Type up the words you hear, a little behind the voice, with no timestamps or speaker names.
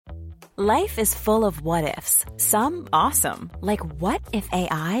Life is full of what-ifs. Some awesome, like what if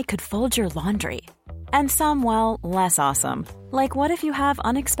AI could fold your laundry? And some, well, less awesome, like what if you have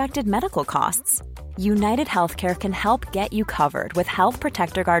unexpected medical costs? United Healthcare can help get you covered with Health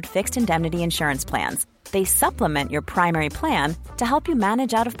Protector Guard fixed indemnity insurance plans. They supplement your primary plan to help you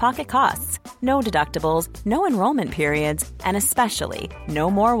manage out-of-pocket costs. No deductibles, no enrollment periods, and especially no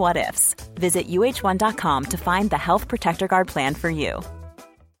more what-ifs. Visit uh1.com to find the Health Protector Guard plan for you.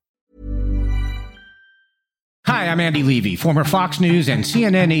 Hi, I'm Andy Levy, former Fox News and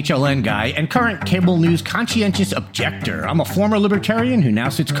CNN HLN guy and current cable news conscientious objector. I'm a former libertarian who now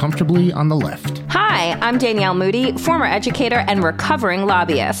sits comfortably on the left. Hi, I'm Danielle Moody, former educator and recovering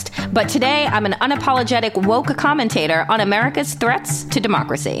lobbyist. But today, I'm an unapologetic woke commentator on America's threats to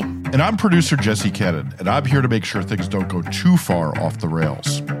democracy. And I'm producer Jesse Cannon, and I'm here to make sure things don't go too far off the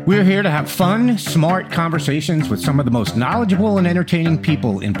rails. We're here to have fun, smart conversations with some of the most knowledgeable and entertaining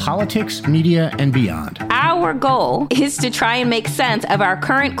people in politics, media, and beyond. Our goal is to try and make sense of our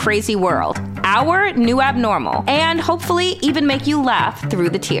current crazy world, our new abnormal, and hopefully even make you laugh through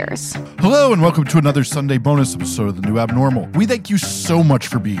the tears. Hello, and welcome to another Sunday bonus episode of The New Abnormal. We thank you so much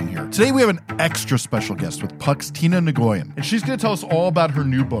for being here. Today we have an extra special guest with Puck's Tina Nguyen, and she's going to tell us all about her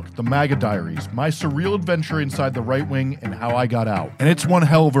new book, The MAGA Diaries, My Surreal Adventure Inside the Right Wing and How I Got Out. And it's one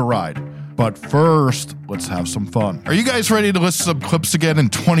hell of a ride. But first, let's have some fun. Are you guys ready to list some clips again in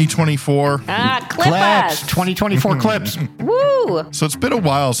 2024? Clips! 2024 clips. Woo! So it's been a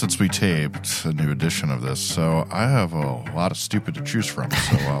while since we taped a new edition of this, so I have a lot of stupid to choose from,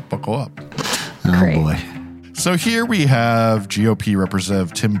 so buckle up. Oh, boy. So here we have GOP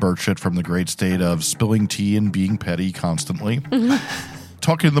Representative Tim Burchett from the great state of spilling tea and being petty constantly,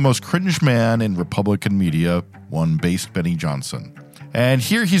 talking to the most cringe man in Republican media, one based Benny Johnson. And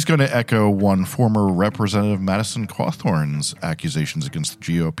here he's going to echo one former Representative Madison Cawthorn's accusations against the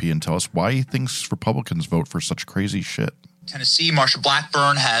GOP and tell us why he thinks Republicans vote for such crazy shit. Tennessee, Marsha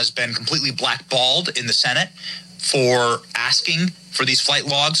Blackburn has been completely blackballed in the Senate for asking for these flight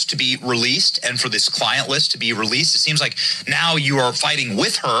logs to be released and for this client list to be released. It seems like now you are fighting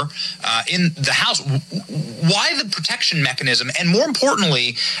with her in the House. Why the protection mechanism? And more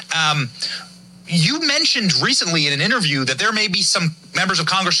importantly, you mentioned recently in an interview that there may be some members of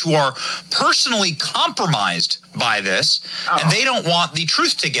Congress who are personally compromised by this, and they don't want the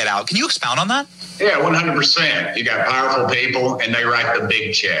truth to get out. Can you expound on that? Yeah, 100%. You got powerful people, and they write the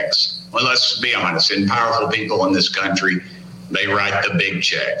big checks. Well, let's be honest. And powerful people in this country, they write the big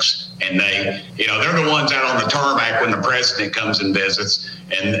checks. And they, they're the ones out on the tarmac when the president comes and visits,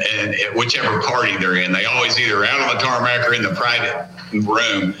 and whichever party they're in. They always either out on the tarmac or in the private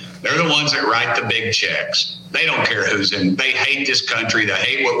room. They're the ones that write the big checks. They don't care who's in. They hate this country. They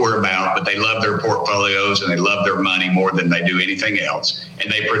hate what we're about, but they love their portfolios and they love their money more than they do anything else.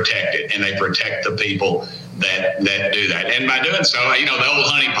 And they protect it, and they protect the people that do that. And by doing so, the old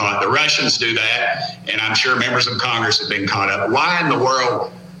honeypot, the Russians do that, and I'm sure members of Congress have been caught up. Why in the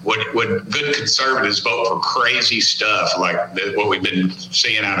world would good conservatives vote for crazy stuff like what we've been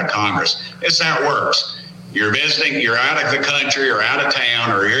seeing out of Congress? It's how it works. You're visiting, you're out of the country or out of town,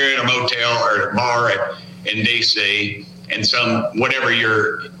 or you're in a motel or a bar in D.C., and whatever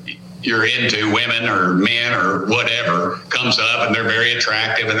you're into, women or men or whatever, comes up and they're very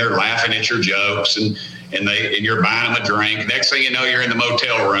attractive and they're laughing at your jokes and you're buying them a drink. Next thing you know, you're in the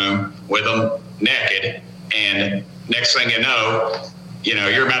motel room with them naked, and next thing you know,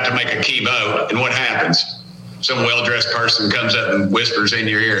 you're about to make a key vote, and what happens? Some well-dressed person comes up and whispers in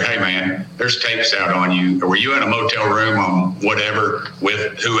your ear, "Hey, man, there's tapes out on you. Or were you in a motel room on whatever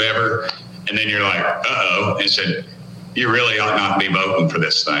with whoever?" And then you're like, uh-oh, and said, "You really ought not be voting for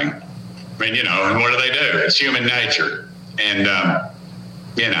this thing." I mean, and what do? It's human nature. And,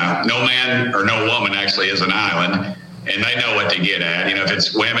 no man or no woman actually is an island, and they know what to get at. If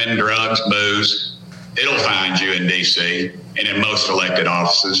it's women, drugs, booze, it'll find you in D.C. and in most elected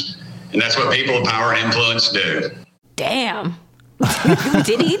offices. And that's what people of power and influence do. Damn.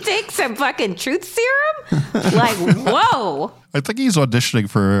 Did he take some fucking truth serum? Like, whoa. I think he's auditioning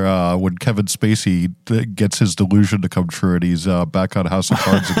for when Kevin Spacey gets his delusion to come true and he's back on House of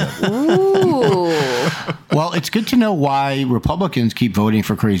Cards again. Ooh. Well, it's good to know why Republicans keep voting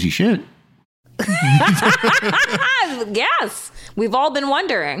for crazy shit. Yes. We've all been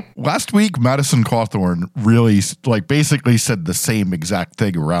wondering. Last week, Madison Cawthorn really basically said the same exact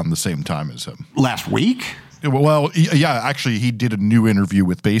thing around the same time as him. Last week? Well, yeah, actually, he did a new interview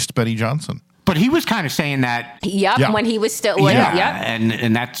with based Benny Johnson. But he was kind of saying that. Yep, when he was still.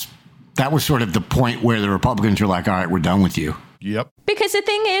 And that was sort of the point where the Republicans were like, all right, we're done with you. Yep. Because the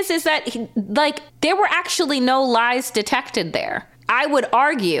thing is that there were actually no lies detected there. I would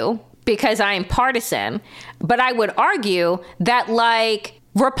argue because I'm partisan, but I would argue that, like,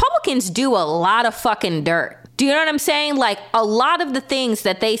 Republicans do a lot of fucking dirt. Do you know what I'm saying? Like, a lot of the things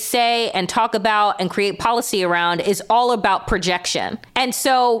that they say and talk about and create policy around is all about projection. And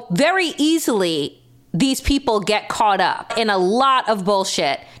so very easily, these people get caught up in a lot of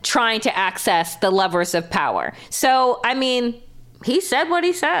bullshit trying to access the levers of power. So, I mean, he said what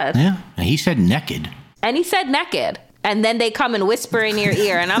he said. Yeah, and he said naked. And he said naked. And then they come and whisper in your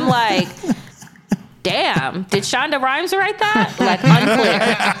ear. And I'm like, damn, did Shonda Rhimes write that? Like,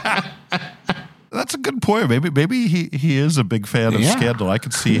 unclear. That's a good point. Maybe he is a big fan of Scandal. I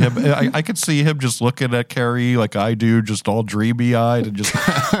could see him. I could see him just looking at Kerry like I do, just all dreamy eyed, and just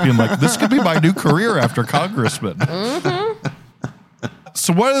being like, "This could be my new career after congressman." Mm-hmm.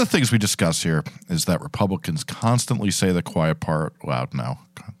 So one of the things we discuss here is that Republicans constantly say the quiet part loud now,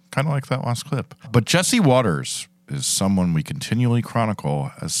 kind of like that last clip. But Jesse Waters is someone we continually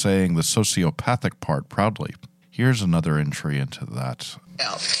chronicle as saying the sociopathic part proudly. Here's another entry into that.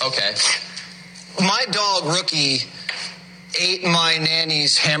 Yeah, okay. My dog, Rookie, ate my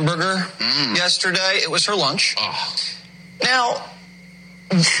nanny's hamburger yesterday. It was her lunch. Oh. Now,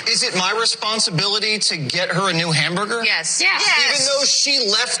 is it my responsibility to get her a new hamburger? Yes. Even though she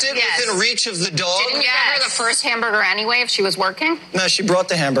left it within reach of the dog? Didn't you get her the first hamburger anyway if she was working? No, she brought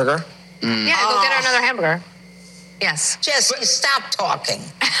the hamburger. Yeah, go get her another hamburger. Yes. Jesse, stop talking.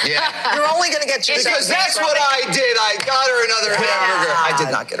 Yeah. You're only going to get your... Because that's what I did. I got her another hamburger. I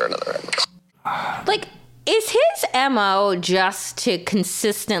did not get her another hamburger. Like, is his MO just to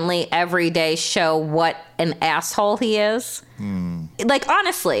consistently every day show what an asshole he is? Like,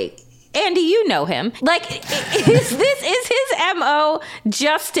 honestly, Andy, you know him. Like, is his MO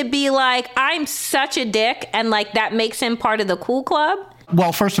just to be like, I'm such a dick, and like that makes him part of the cool club?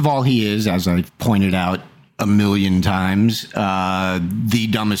 Well, first of all, he is, as I've pointed out a million times, the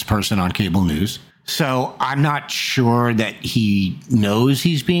dumbest person on cable news. So I'm not sure that he knows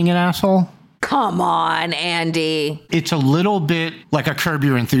he's being an asshole. Come on, Andy. It's a little bit like a Curb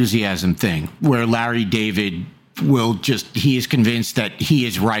Your Enthusiasm thing, where Larry David he is convinced that he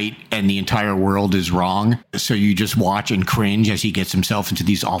is right and the entire world is wrong. So you just watch and cringe as he gets himself into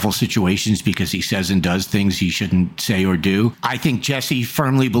these awful situations because he says and does things he shouldn't say or do. I think Jesse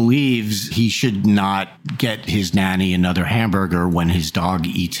firmly believes he should not get his nanny another hamburger when his dog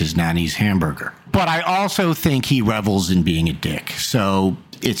eats his nanny's hamburger. But I also think he revels in being a dick. So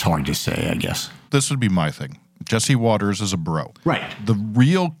it's hard to say, I guess. This would be my thing. Jesse Waters is a bro. Right. The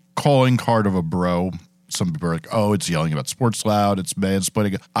real calling card of a bro, some people are like, oh, it's yelling about sports loud, it's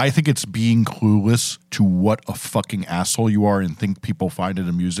mansplaining. I think it's being clueless to what a fucking asshole you are and think people find it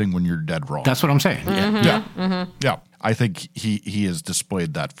amusing when you're dead wrong. That's what I'm saying. Yeah. I think he has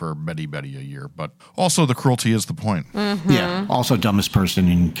displayed that for many, many a year. But also the cruelty is the point. Yeah. Also dumbest person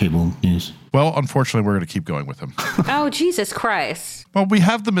in cable news. Well, unfortunately, we're going to keep going with him. Oh, Jesus Christ. Well, we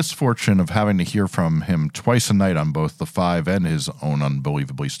have the misfortune of having to hear from him twice a night on both The Five and his own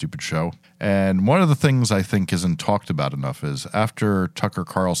unbelievably stupid show. And one of the things I think isn't talked about enough is after Tucker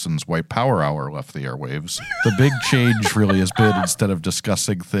Carlson's White Power Hour left the airwaves, the big change really has been, instead of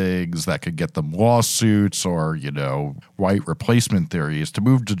discussing things that could get them lawsuits or, white replacement theory, is to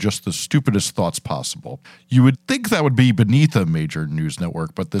move to just the stupidest thoughts possible. You would think that would be beneath a major news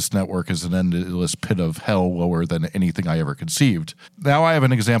network, but this network is an endless pit of hell lower than anything I ever conceived. Now I have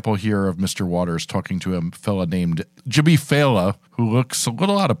an example here of Mr. Waters talking to a fella named Jimmy Fallon, who looks a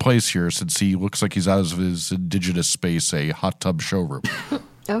little out of place here since he looks like he's out of his indigenous space, a hot tub showroom.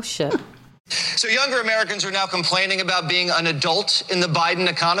 Oh, shit. So younger Americans are now complaining about being an adult in the Biden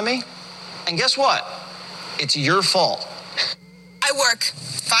economy. And guess what? It's your fault. I work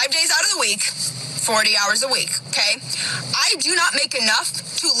 5 days out of the week, 40 hours a week, okay? I do not make enough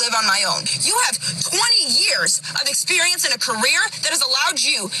to live on my own. You have 20 years of experience in a career that has allowed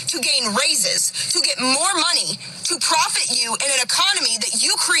you to gain raises, to get more money, to profit you in an economy that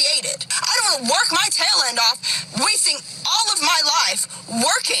you created. I don't want to work my tail end off, wasting all of my life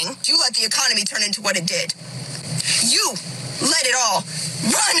working. You let the economy turn into what it did. You let it all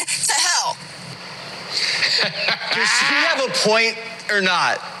run to hell. Does she have a point or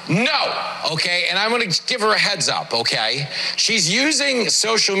not? No, okay? And I'm going to give her a heads up, okay? She's using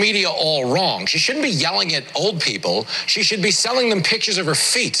social media all wrong. She shouldn't be yelling at old people. She should be selling them pictures of her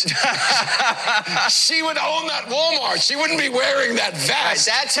feet. She would own that Walmart. She wouldn't be wearing that vest.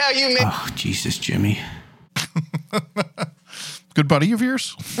 That's how you make... Oh, Jesus, Jimmy. Good buddy of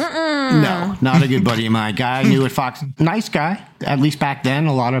yours? No, not a good buddy of mine. Guy I knew at Fox. Nice guy. At least back then,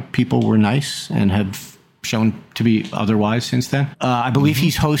 a lot of people were nice and have shown to be otherwise since then. I believe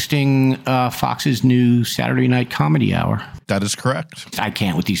he's hosting Fox's new Saturday night comedy hour. That is correct. I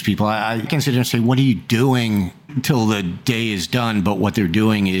can't with these people. I can sit there and say, what are you doing till the day is done? But what they're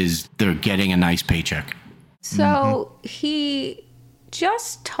doing is they're getting a nice paycheck. So he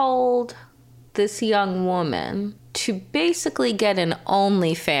just told this young woman to basically get an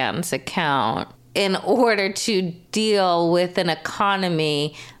OnlyFans account in order to deal with an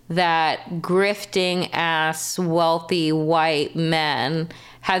economy that grifting ass wealthy white men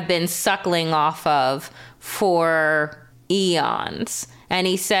have been suckling off of for eons. And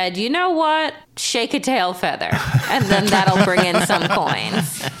he said, you know what? Shake a tail feather. And then that'll bring in some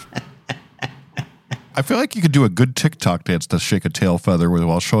coins. I feel like you could do a good TikTok dance to shake a tail feather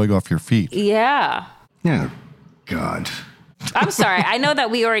while showing off your feet. Yeah. Yeah. God. I'm sorry. I know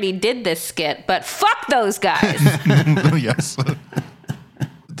that we already did this skit, but fuck those guys. Yes.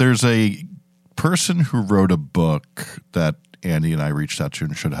 There's a person who wrote a book that Andy and I reached out to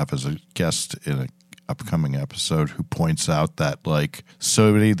and should have as a guest in an upcoming episode, who points out that, like,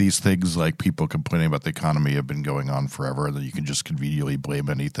 so many of these things, like people complaining about the economy, have been going on forever, and that you can just conveniently blame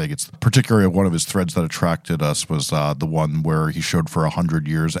anything. It's particularly one of his threads that attracted us was the one where he showed for 100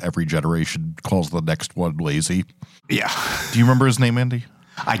 years every generation calls the next one lazy. Yeah. Do you remember his name, Andy?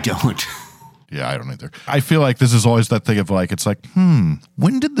 I don't. Yeah, I don't either. I feel like this is always that thing of like, it's like,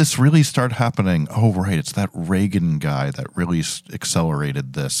 when did this really start happening? Oh, right. It's that Reagan guy that really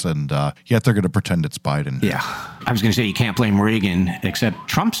accelerated this. And yet they're going to pretend it's Biden. Yeah. I was going to say you can't blame Reagan, except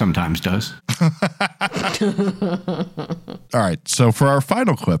Trump sometimes does. All right. So for our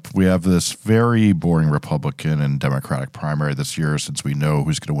final clip, we have this very boring Republican and Democratic primary this year, since we know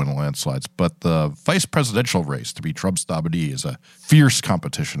who's going to win the landslides. But the vice presidential race to be Trump's nominee is a fierce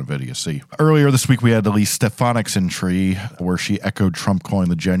competition of idiocy. Earlier this week, we had Elise Stefanik's entry where she echoed Trump calling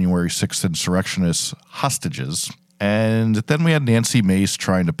the January 6th insurrectionists hostages. And then we had Nancy Mace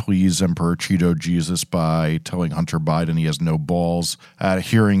trying to please Emperor Cheeto Jesus by telling Hunter Biden he has no balls at a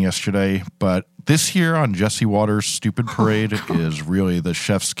hearing yesterday. But this here on Jesse Waters' stupid parade is really the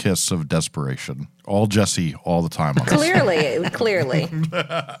chef's kiss of desperation. All Jesse, all the time. On Clearly.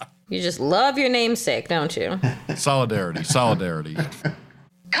 You just love your namesake, don't you? Solidarity.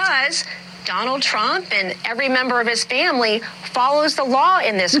 Because Donald Trump and every member of his family follows the law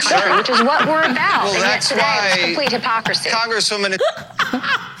in this country, which is what we're about. Well, and yet today it's complete hypocrisy. Congresswoman.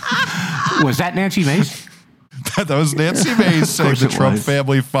 Was that Nancy Mace? That was Nancy Mace saying the Trump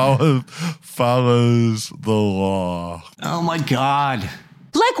family follows the law. Oh, my God.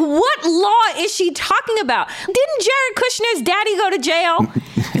 Like, what law is she talking about? Didn't Jared Kushner's daddy go to jail?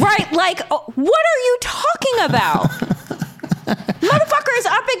 Right? Like, what are you talking about? Motherfucker is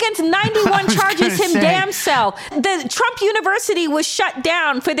up against 91 charges damn self. The Trump University was shut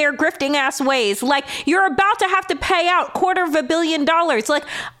down for their grifting ass ways. Like, you're about to have to pay out $250 million. Like,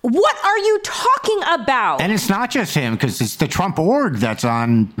 what are you talking about? And it's not just him, because it's the Trump org that's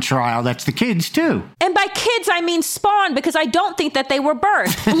on trial. That's the kids, too. And by kids, I mean spawn, because I don't think that they were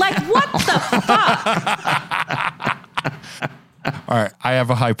birthed. Like, what the fuck? All right, I have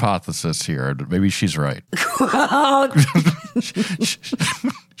a hypothesis here. Maybe she's right.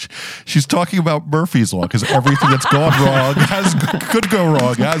 She's talking about Murphy's Law, because everything that's gone wrong could go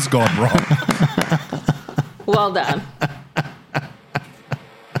wrong, has gone wrong. Well done.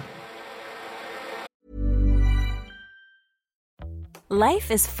 Life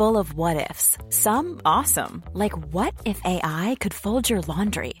is full of what-ifs. Some awesome, like what if AI could fold your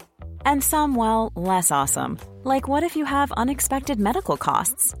laundry? And some, well, less awesome. Like what if you have unexpected medical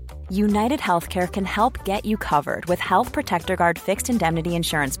costs? United Healthcare can help get you covered with Health Protector Guard fixed indemnity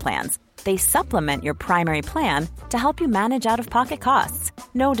insurance plans. They supplement your primary plan to help you manage out-of-pocket costs.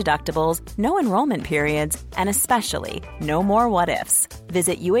 No deductibles, no enrollment periods, and especially no more what-ifs.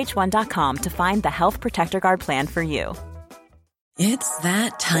 Visit uh1.com to find the Health Protector Guard plan for you. It's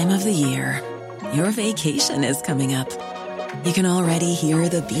that time of the year. Your vacation is coming up. You can already hear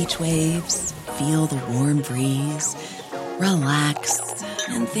the beach waves, feel the warm breeze, relax,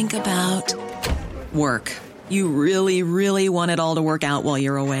 and think about work. You really, really want it all to work out while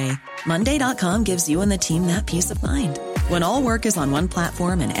you're away. Monday.com gives you and the team that peace of mind. When all work is on one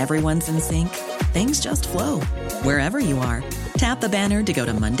platform and everyone's in sync, things just flow. Wherever you are, tap the banner to go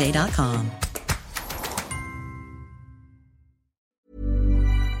to Monday.com.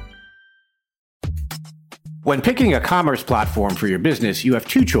 When picking a commerce platform for your business, you have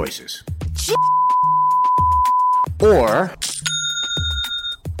two choices. Or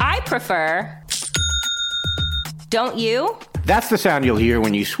I prefer. Don't you? That's the sound you'll hear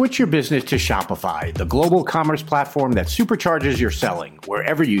when you switch your business to Shopify, the global commerce platform that supercharges your selling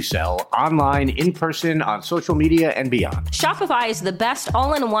wherever you sell, online, in person, on social media, and beyond. Shopify is the best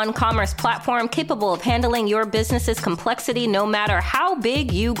all-in-one commerce platform capable of handling your business's complexity no matter how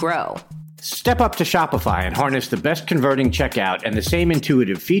big you grow. Step up to Shopify and harness the best converting checkout and the same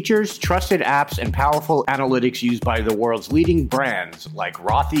intuitive features, trusted apps, and powerful analytics used by the world's leading brands like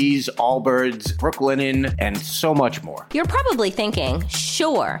Rothy's, Allbirds, Brooklinen, and so much more. You're probably thinking,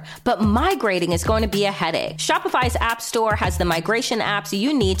 sure, but migrating is going to be a headache. Shopify's App Store has the migration apps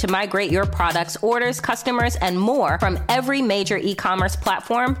you need to migrate your products, orders, customers, and more from every major e-commerce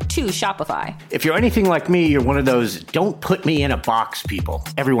platform to Shopify. If you're anything like me, you're one of those don't put me in a box people.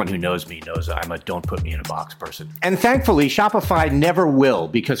 Everyone who knows me knows I'm a don't put me in a box person. And thankfully, Shopify never will,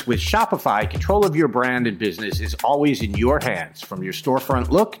 because with Shopify, control of your brand and business is always in your hands, from your storefront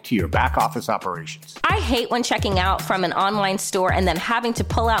look to your back office operations. I hate when checking out from an online store and then having to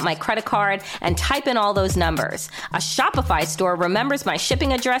pull out my credit card and type in all those numbers. A Shopify store remembers my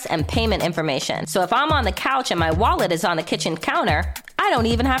shipping address and payment information. So if I'm on the couch and my wallet is on the kitchen counter, I don't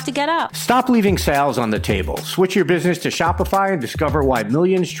even have to get up. Stop leaving sales on the table. Switch your business to Shopify and discover why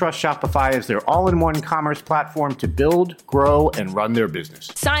millions trust Shopify as their all-in-one commerce platform to build, grow, and run their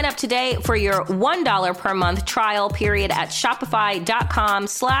business. Sign up today for your $1 per month trial period at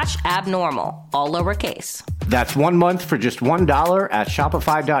shopify.com/abnormal, all lowercase. That's 1 month for just $1 at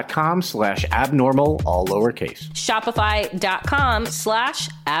shopify.com/abnormal, all lowercase.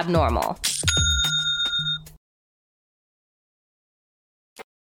 Shopify.com/abnormal.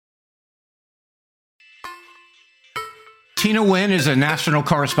 Tina Nguyen is a national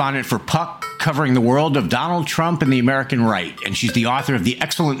correspondent for Puck, covering the world of Donald Trump and the American right. And she's the author of the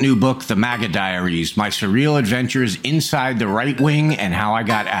excellent new book, The MAGA Diaries, My Surreal Adventures Inside the Right Wing and How I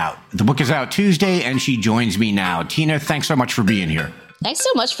Got Out. The book is out Tuesday, and she joins me now. Tina, thanks so much for being here. Thanks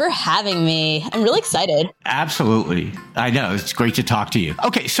so much for having me. I'm really excited. Absolutely. I know. It's great to talk to you.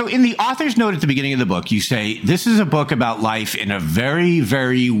 Okay, so in the author's note at the beginning of the book, you say, this is a book about life in a very,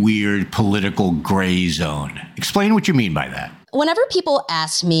 very weird political gray zone. Explain what you mean by that. Whenever people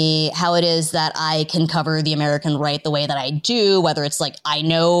ask me how it is that I can cover the American right the way that I do, whether it's like I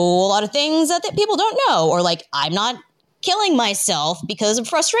know a lot of things that people don't know, or like I'm not killing myself because of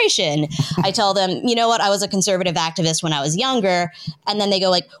frustration, I tell them, you know what, I was a conservative activist when I was younger. And then they go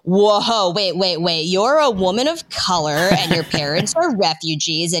like, whoa, wait, you're a woman of color and your parents are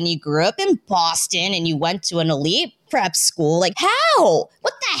refugees and you grew up in Boston and you went to an elite prep school. Like, how?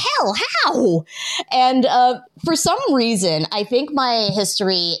 What the hell? How? And for some reason, I think my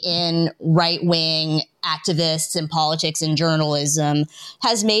history in right-wing activists and politics and journalism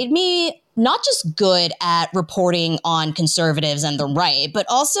has made me not just good at reporting on conservatives and the right, but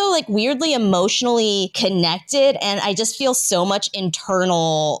also like weirdly emotionally connected. And I just feel so much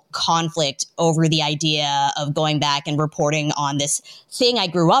internal conflict over the idea of going back and reporting on this thing I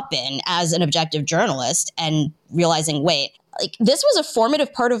grew up in as an objective journalist and realizing, wait, like this was a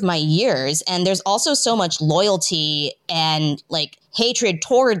formative part of my years. And there's also so much loyalty and like hatred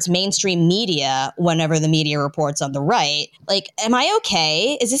towards mainstream media whenever the media reports on the right. Like, am I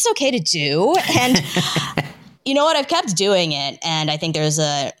okay? Is this okay to do? And you know what? I've kept doing it. And I think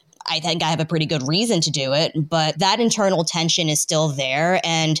I have a pretty good reason to do it, but that internal tension is still there.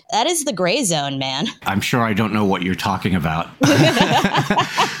 And that is the gray zone, man. I'm sure I don't know what you're talking about.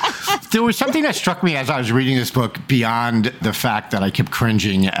 There was something that struck me as I was reading this book beyond the fact that I kept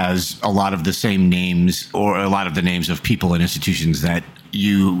cringing as a lot of the same names or a lot of the names of people and institutions that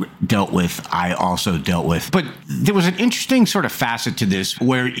you dealt with, I also dealt with. But there was an interesting sort of facet to this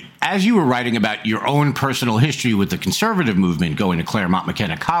where as you were writing about your own personal history with the conservative movement, going to Claremont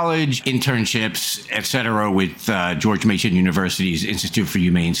McKenna College, internships, et cetera, with George Mason University's Institute for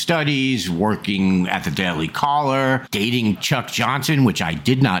Humane Studies, working at the Daily Caller, dating Chuck Johnson, which I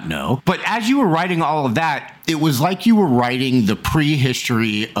did not know. But as you were writing all of that, it was like you were writing the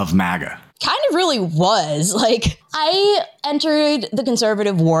prehistory of MAGA. Kind of really was. Like, I entered the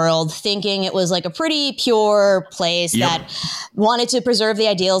conservative world thinking it was like a pretty pure place that wanted to preserve the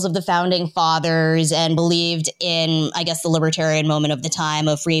ideals of the founding fathers and believed in, I guess, the libertarian moment of the time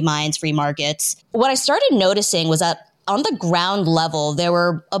of free minds, free markets. What I started noticing was that on the ground level, there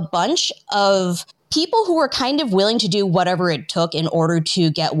were a bunch of people who were kind of willing to do whatever it took in order to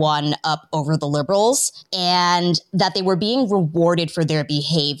get one up over the liberals, and that they were being rewarded for their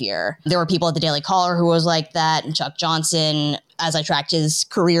behavior. There were people at the Daily Caller who was like that, and Chuck Johnson, as I tracked his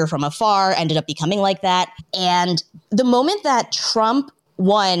career from afar, ended up becoming like that. And the moment that Trump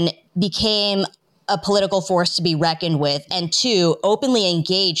won became a political force to be reckoned with, and two, openly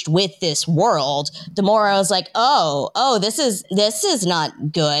engaged with this world, the more I was like, oh, this is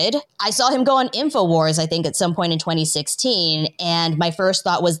not good. I saw him go on InfoWars, I think, at some point in 2016, and my first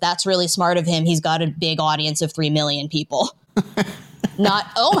thought was, that's really smart of him. He's got a big audience of 3 million people. Not,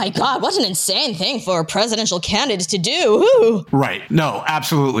 oh my God, what an insane thing for a presidential candidate to do. Woo. Right. No,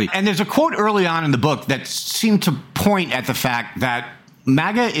 absolutely. And there's a quote early on in the book that seemed to point at the fact that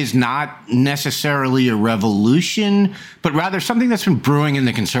MAGA is not necessarily a revolution, but rather something that's been brewing in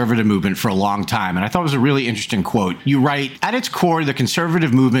the conservative movement for a long time. And I thought it was a really interesting quote. You write, at its core, the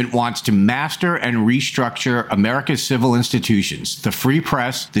conservative movement wants to master and restructure America's civil institutions, the free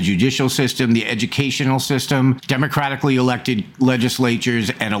press, the judicial system, the educational system, democratically elected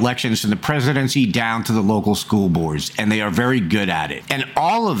legislatures, and elections from the presidency down to the local school boards. And they are very good at it. And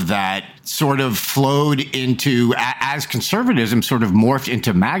all of that sort of flowed into, as conservatism sort of morphed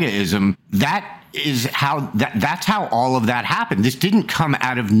into MAGAism, that's how all of that happened. This didn't come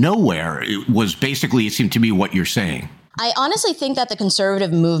out of nowhere. It seemed to be what you're saying. I honestly think that the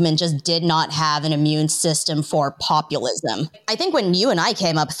conservative movement just did not have an immune system for populism. I think when you and I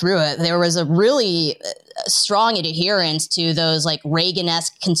came up through it, there was a really strong adherence to those like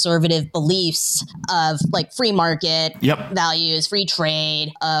Reagan-esque conservative beliefs of like free market values, free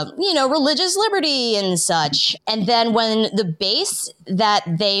trade, religious liberty and such. And then when the base that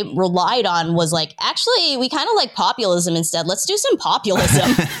they relied on was like, actually, we kind of like populism instead. Let's do some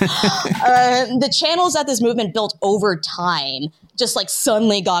populism. The channels that this movement built over time just like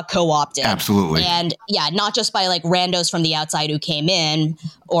suddenly got co-opted. Absolutely. And yeah, not just by like randos from the outside who came in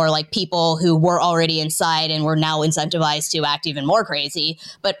or like people who were already inside and were now incentivized to act even more crazy,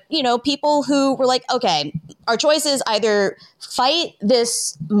 but people who were like, okay, our choice is either fight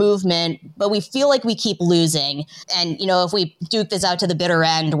this movement, but we feel like we keep losing. And, if we duke this out to the bitter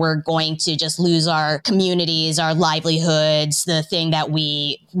end, we're going to just lose our communities, our livelihoods, the thing that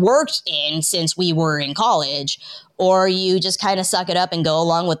we worked in since we were in college. Or you just kind of suck it up and go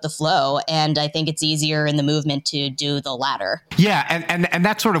along with the flow. And I think it's easier in the movement to do the latter. Yeah, and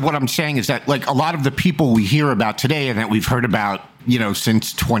that's sort of what I'm saying is that like a lot of the people we hear about today and that we've heard about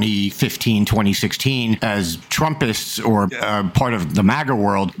since 2015, 2016 as Trumpists or part of the MAGA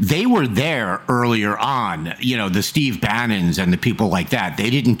world, they were there earlier on, the Steve Bannons and the people like that.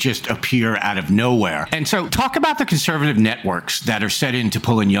 They didn't just appear out of nowhere. And so talk about the conservative networks that are set in to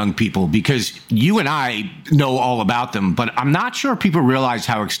pull in young people, because you and I know all about them, but I'm not sure people realize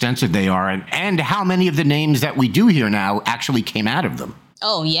how extensive they are and how many of the names that we do hear now actually came out of them.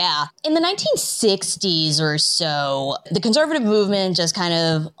 Oh, yeah. In the 1960s or so, the conservative movement just kind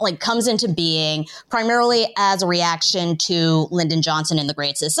of like comes into being primarily as a reaction to Lyndon Johnson and the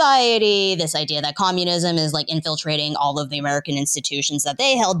Great Society, this idea that communism is like infiltrating all of the American institutions that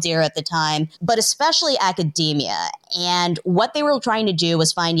they held dear at the time, but especially academia. And what they were trying to do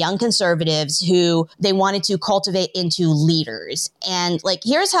was find young conservatives who they wanted to cultivate into leaders. And like,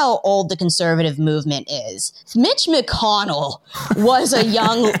 here's how old the conservative movement is. Mitch McConnell was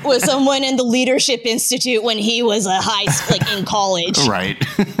someone in the Leadership Institute when he was in college. Right.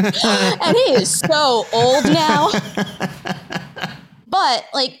 And he is so old now. But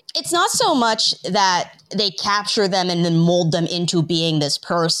like, it's not so much that they capture them and then mold them into being this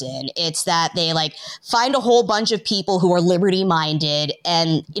person. It's that they like find a whole bunch of people who are liberty minded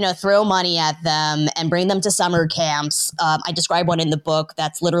and, throw money at them and bring them to summer camps. I describe one in the book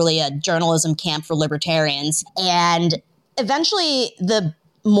that's literally a journalism camp for libertarians. And eventually the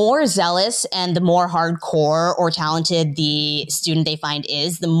more zealous and the more hardcore or talented the student they find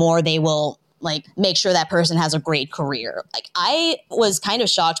is, the more they will like make sure that person has a great career. Like, I was kind of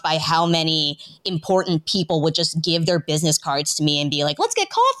shocked by how many important people would just give their business cards to me and be like, let's get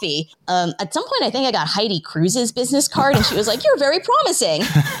coffee. At some point, I think I got Heidi Cruz's business card and she was like, you're very promising.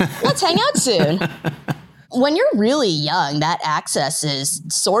 Let's hang out soon. When you're really young, that access is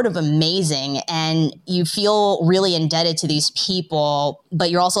sort of amazing and you feel really indebted to these people, but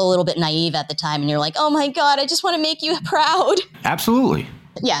you're also a little bit naive at the time and you're like, oh my God, I just want to make you proud. Absolutely.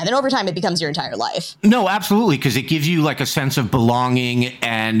 Yeah, then over time it becomes your entire life. No, absolutely, because it gives you like a sense of belonging,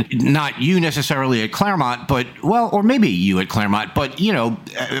 and not you necessarily at Claremont, but, well, or maybe you at Claremont, but,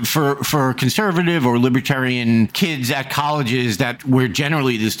 for conservative or libertarian kids at colleges where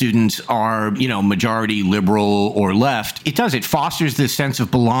generally the students are, majority liberal or left, it fosters this sense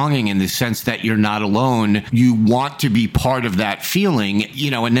of belonging and this sense that you're not alone. You want to be part of that feeling,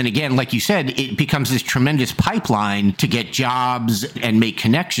 and then again, like you said, it becomes this tremendous pipeline to get jobs and make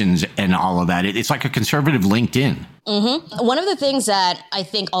connections and all of that. It's like a conservative LinkedIn. Mm-hmm. One of the things that I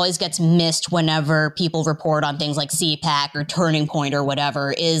think always gets missed whenever people report on things like CPAC or Turning Point or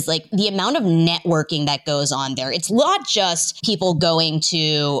whatever is like the amount of networking that goes on there. It's not just people going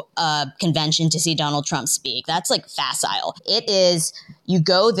to a convention to see Donald Trump speak. That's like facile. It is you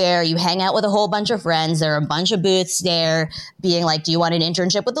go there, you hang out with a whole bunch of friends. There are a bunch of booths there being like, do you want an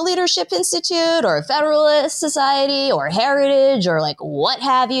internship with the Leadership Institute or Federalist Society or Heritage or like what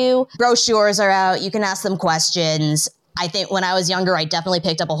have you? Brochures are out. You can ask them questions. I think when I was younger, I definitely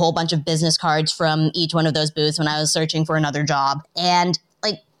picked up a whole bunch of business cards from each one of those booths when I was searching for another job. And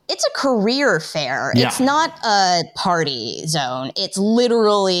like, it's a career fair. Yeah. It's not a party zone. It's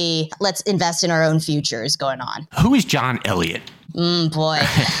literally, let's invest in our own futures going on. Who is John Elliott? Boy.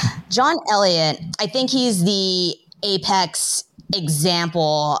 John Elliott, I think he's the apex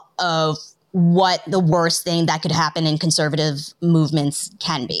example of what the worst thing that could happen in conservative movements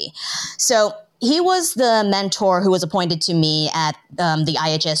can be. So he was the mentor who was appointed to me at the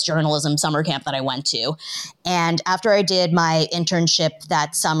IHS journalism summer camp that I went to. And after I did my internship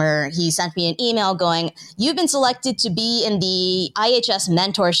that summer, he sent me an email going, you've been selected to be in the IHS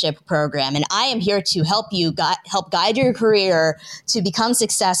mentorship program, and I am here to help you help guide your career to become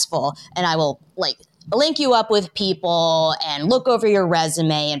successful. And I will link you up with people and look over your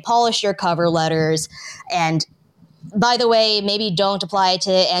resume and polish your cover letters. And by the way, maybe don't apply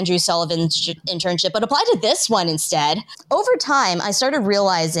to Andrew Sullivan's internship, but apply to this one instead. Over time, I started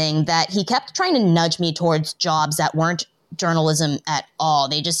realizing that he kept trying to nudge me towards jobs that weren't journalism at all.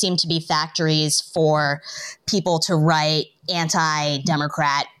 They just seemed to be factories for people to write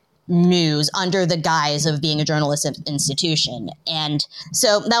anti-Democrat news under the guise of being a journalistic institution. And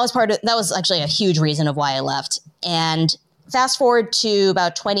so that was actually a huge reason of why I left. And fast forward to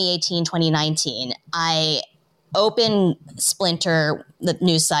about 2018, 2019, I open Splinter, the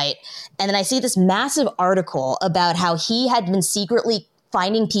news site, and then I see this massive article about how he had been secretly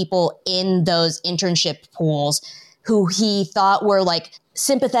finding people in those internship pools who he thought were like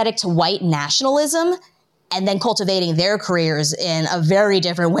sympathetic to white nationalism and then cultivating their careers in a very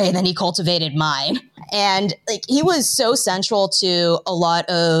different way than he cultivated mine. And like he was so central to a lot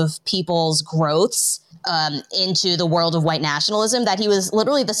of people's growths into the world of white nationalism that he was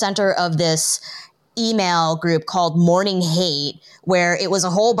literally the center of this email group called Morning Hate, where it was a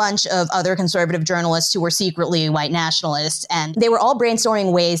whole bunch of other conservative journalists who were secretly white nationalists. And they were all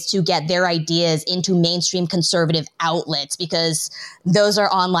brainstorming ways to get their ideas into mainstream conservative outlets because those are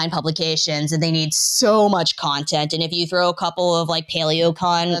online publications and they need so much content. And if you throw a couple of like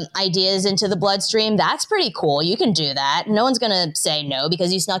paleocon ideas into the bloodstream, that's pretty cool. You can do that. No one's going to say no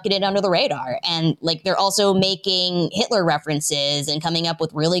because you snuck it in under the radar. And like they're also making Hitler references and coming up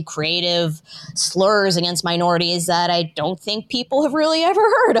with really creative slurs against minorities that I don't think people have really ever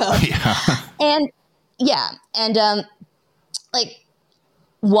heard of. Yeah. And like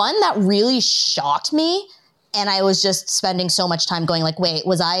one that really shocked me, and I was just spending so much time going like, wait,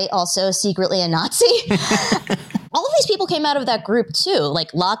 was I also secretly a Nazi? All of these people came out of that group too,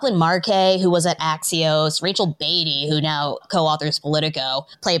 like Lachlan Markay, who was at Axios, Rachel Beatty, who now co-authors Politico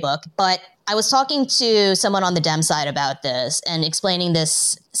Playbook. But I was talking to someone on the Dem side about this and explaining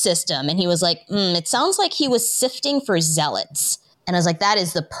this system, and he was like, it sounds like he was sifting for zealots. And I was like, that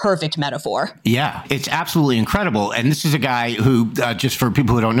is the perfect metaphor. Yeah, it's absolutely incredible. And this is a guy who, just for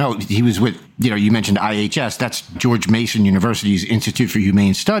people who don't know, he was with, you mentioned IHS. That's George Mason University's Institute for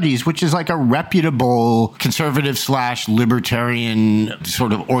Humane Studies, which is like a reputable conservative / libertarian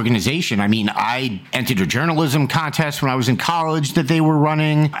sort of organization. I mean, I entered a journalism contest when I was in college that they were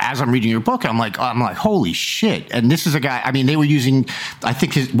running. As I'm reading your book, I'm like, holy shit. And this is a guy, I mean, they were using, I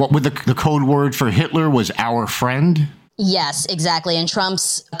think the code word for Hitler was our friend. Yes, exactly. And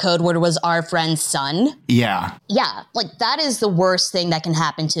Trump's code word was our friend's son. Yeah. Yeah, like that is the worst thing that can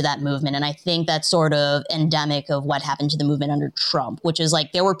happen to that movement. And I think that's sort of endemic of what happened to the movement under Trump, which is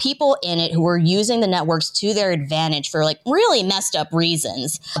like there were people in it who were using the networks to their advantage for like really messed up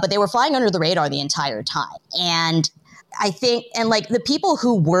reasons, but they were flying under the radar the entire time. And I think, and like the people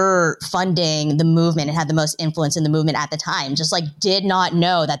who were funding the movement and had the most influence in the movement at the time just like did not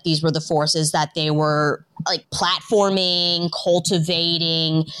know that these were the forces that they were like platforming,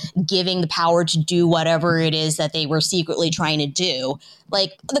 cultivating, giving the power to do whatever it is that they were secretly trying to do.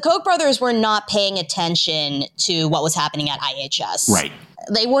 Like the Koch brothers were not paying attention to what was happening at IHS. Right.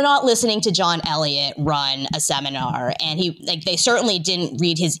 They were not listening to John Elliott run a seminar, and they certainly didn't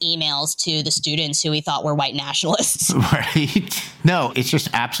read his emails to the students who he thought were white nationalists. Right. No, it's just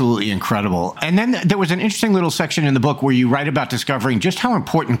absolutely incredible. And then there was an interesting little section in the book where you write about discovering just how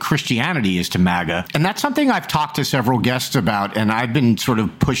important Christianity is to MAGA. And that's something something I've talked to several guests about, and I've been sort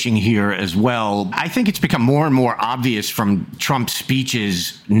of pushing here as well. I think it's become more and more obvious from Trump's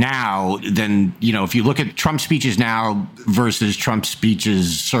speeches now than, if you look at Trump's speeches now versus Trump's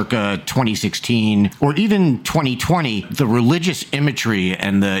speeches circa 2016 or even 2020, the religious imagery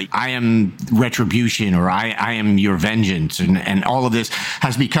and the I am retribution or I am your vengeance and all of this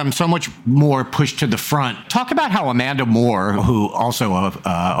has become so much more pushed to the front. Talk about how Amanda Moore, who also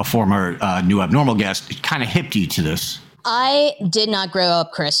a former New Abnormal guest, kind of hipped you to this. I did not grow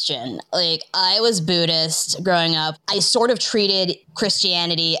up Christian. Like, I was Buddhist growing up. I sort of treated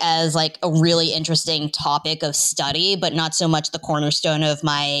Christianity as like a really interesting topic of study, but not so much the cornerstone of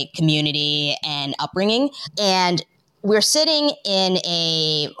my community and upbringing. And we're sitting in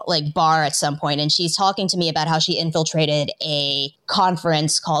a bar at some point, and she's talking to me about how she infiltrated a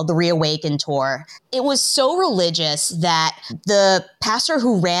conference called the Reawaken Tour. It was so religious that the pastor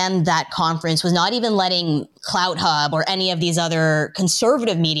who ran that conference was not even letting Clout Hub or any of these other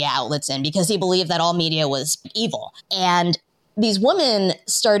conservative media outlets in because he believed that all media was evil. And these women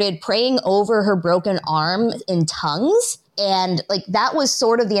started praying over her broken arm in tongues. And that was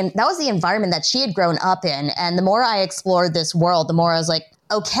sort of the environment that she had grown up in. And the more I explored this world, the more I was like,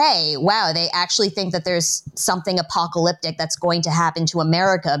 okay, wow, they actually think that there's something apocalyptic that's going to happen to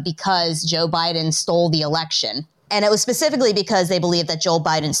America because Joe Biden stole the election. And it was specifically because they believed that Joe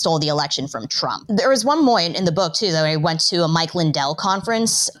Biden stole the election from Trump. There was one point in the book, too, that I went to a Mike Lindell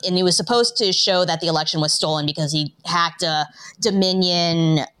conference, and he was supposed to show that the election was stolen because he hacked a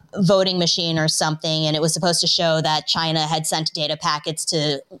Dominion voting machine or something, and it was supposed to show that China had sent data packets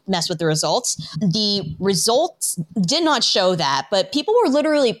to mess with the results. The results did not show that, but people were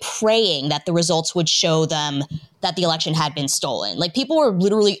literally praying that the results would show them that the election had been stolen. People were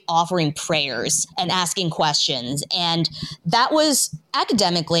literally offering prayers and asking questions. And that was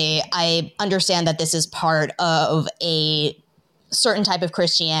academically, I understand that this is part of a certain type of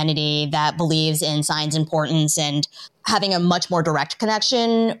Christianity that believes in signs importance and having a much more direct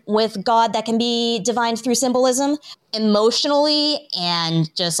connection with God that can be divined through symbolism. Emotionally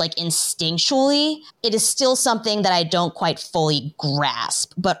and just instinctually, it is still something that I don't quite fully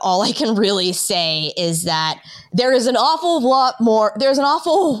grasp. But all I can really say is that there's an awful lot more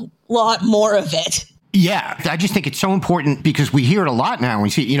of it. Yeah, I just think it's so important because we hear it a lot now. We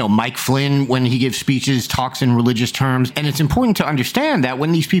see, Mike Flynn, when he gives speeches, talks in religious terms. And it's important to understand that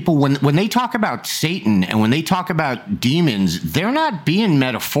when these people, when they talk about Satan and when they talk about demons, they're not being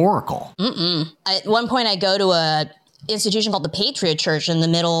metaphorical. At one point, I go to a institution called the Patriot Church in the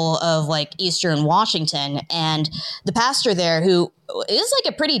middle of Eastern Washington. And the pastor there, who is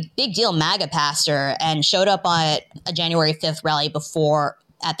a pretty big deal MAGA pastor and showed up at a January 5th rally before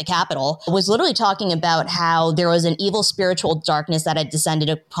at the Capitol, was literally talking about how there was an evil spiritual darkness that had descended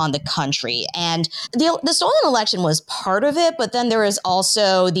upon the country. And the stolen election was part of it, but then there was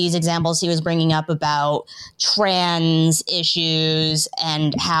also these examples he was bringing up about trans issues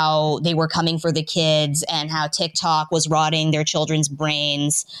and how they were coming for the kids and how TikTok was rotting their children's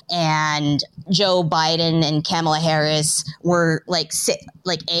brains. And Joe Biden and Kamala Harris were like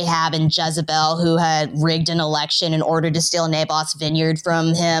Ahab and Jezebel, who had rigged an election in order to steal Naboth's vineyard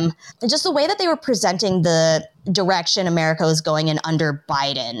from him. And just the way that they were presenting the direction America was going in under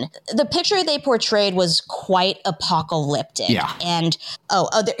Biden. The picture they portrayed was quite apocalyptic. Yeah. And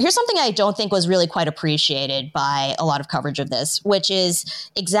here's something I don't think was really quite appreciated by a lot of coverage of this, which is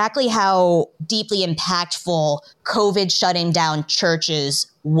exactly how deeply impactful COVID shutting down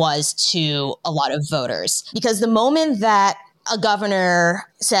churches was to a lot of voters. Because the moment that a governor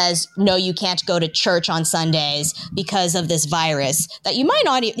says, no, you can't go to church on Sundays because of this virus that you're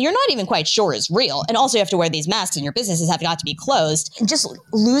not even quite sure is real. And also you have to wear these masks and your businesses have got to be closed. Just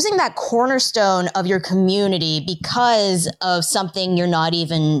losing that cornerstone of your community because of something you're not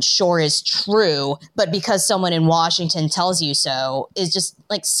even sure is true, but because someone in Washington tells you so, is just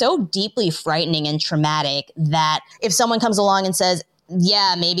so deeply frightening and traumatic that if someone comes along and says,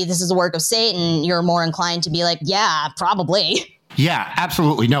 yeah, maybe this is the work of Satan, you're more inclined to be like, yeah, probably. Yeah,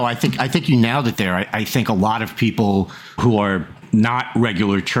 absolutely. No, I think you nailed it there. I think a lot of people who are not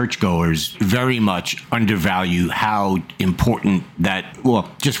regular churchgoers very much undervalue how important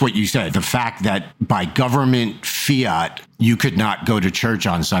just what you said, the fact that by government fiat, you could not go to church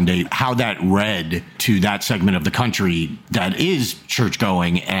on Sunday, how that read to that segment of the country that is church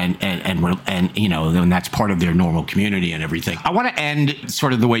going and that's part of their normal community and everything. I want to end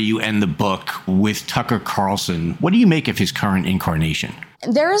sort of the way you end the book with Tucker Carlson. What do you make of his current incarnation?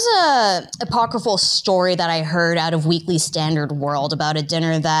 There's a apocryphal story that I heard out of Weekly Standard World about a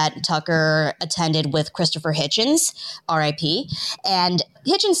dinner that Tucker attended with Christopher Hitchens, R.I.P. And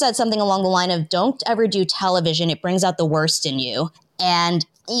Hitchens said something along the line of, don't ever do television, it brings out the worst in you. And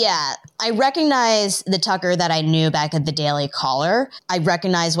yeah, I recognize the Tucker that I knew back at the Daily Caller. I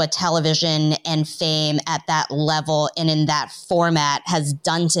recognize what television and fame at that level and in that format has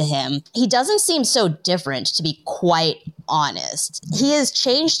done to him. He doesn't seem so different, to be quite honest. He has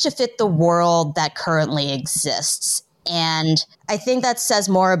changed to fit the world that currently exists. And I think that says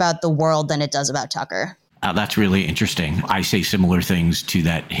more about the world than it does about Tucker. That's really interesting. I say similar things to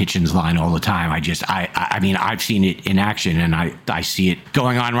that Hitchens line all the time. I mean, I've seen it in action, and I see it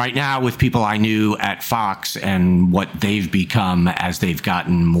going on right now with people I knew at Fox and what they've become as they've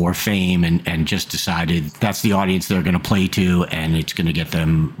gotten more fame and just decided that's the audience they're going to play to, and it's going to get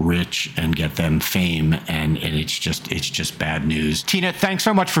them rich and get them fame, and it's just bad news. Tina, thanks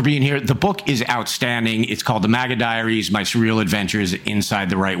so much for being here. The book is outstanding. It's called The MAGA Diaries, My Surreal Adventures Inside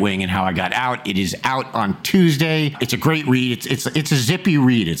the Right Wing and How I Got Out. It is out on Tuesday. It's a great read. It's a zippy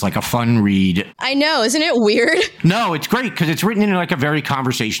read. It's like a fun read. I know. Isn't it weird? No, it's great because it's written in like a very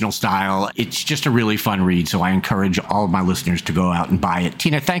conversational style. It's just a really fun read. So I encourage all of my listeners to go out and buy it.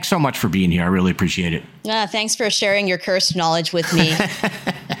 Tina, thanks so much for being here. I really appreciate it. Thanks for sharing your cursed knowledge with me.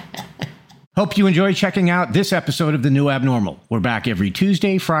 Hope you enjoy checking out this episode of The New Abnormal. We're back every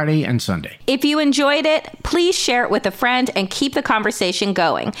Tuesday, Friday, and Sunday. If you enjoyed it, please share it with a friend and keep the conversation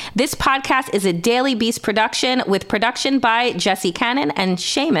going. This podcast is a Daily Beast production with production by Jesse Cannon and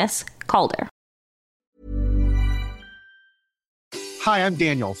Seamus Calder. Hi, I'm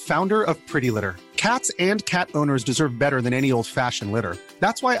Daniel, founder of Pretty Litter. Cats and cat owners deserve better than any old-fashioned litter.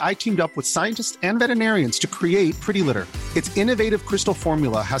 That's why I teamed up with scientists and veterinarians to create Pretty Litter. Its innovative crystal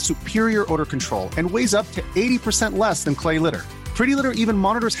formula has superior odor control and weighs up to 80% less than clay litter. Pretty Litter even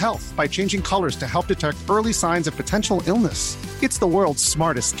monitors health by changing colors to help detect early signs of potential illness. It's the world's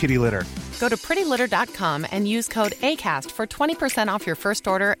smartest kitty litter. Go to prettylitter.com and use code ACAST for 20% off your first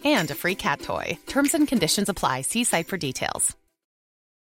order and a free cat toy. Terms and conditions apply. See site for details.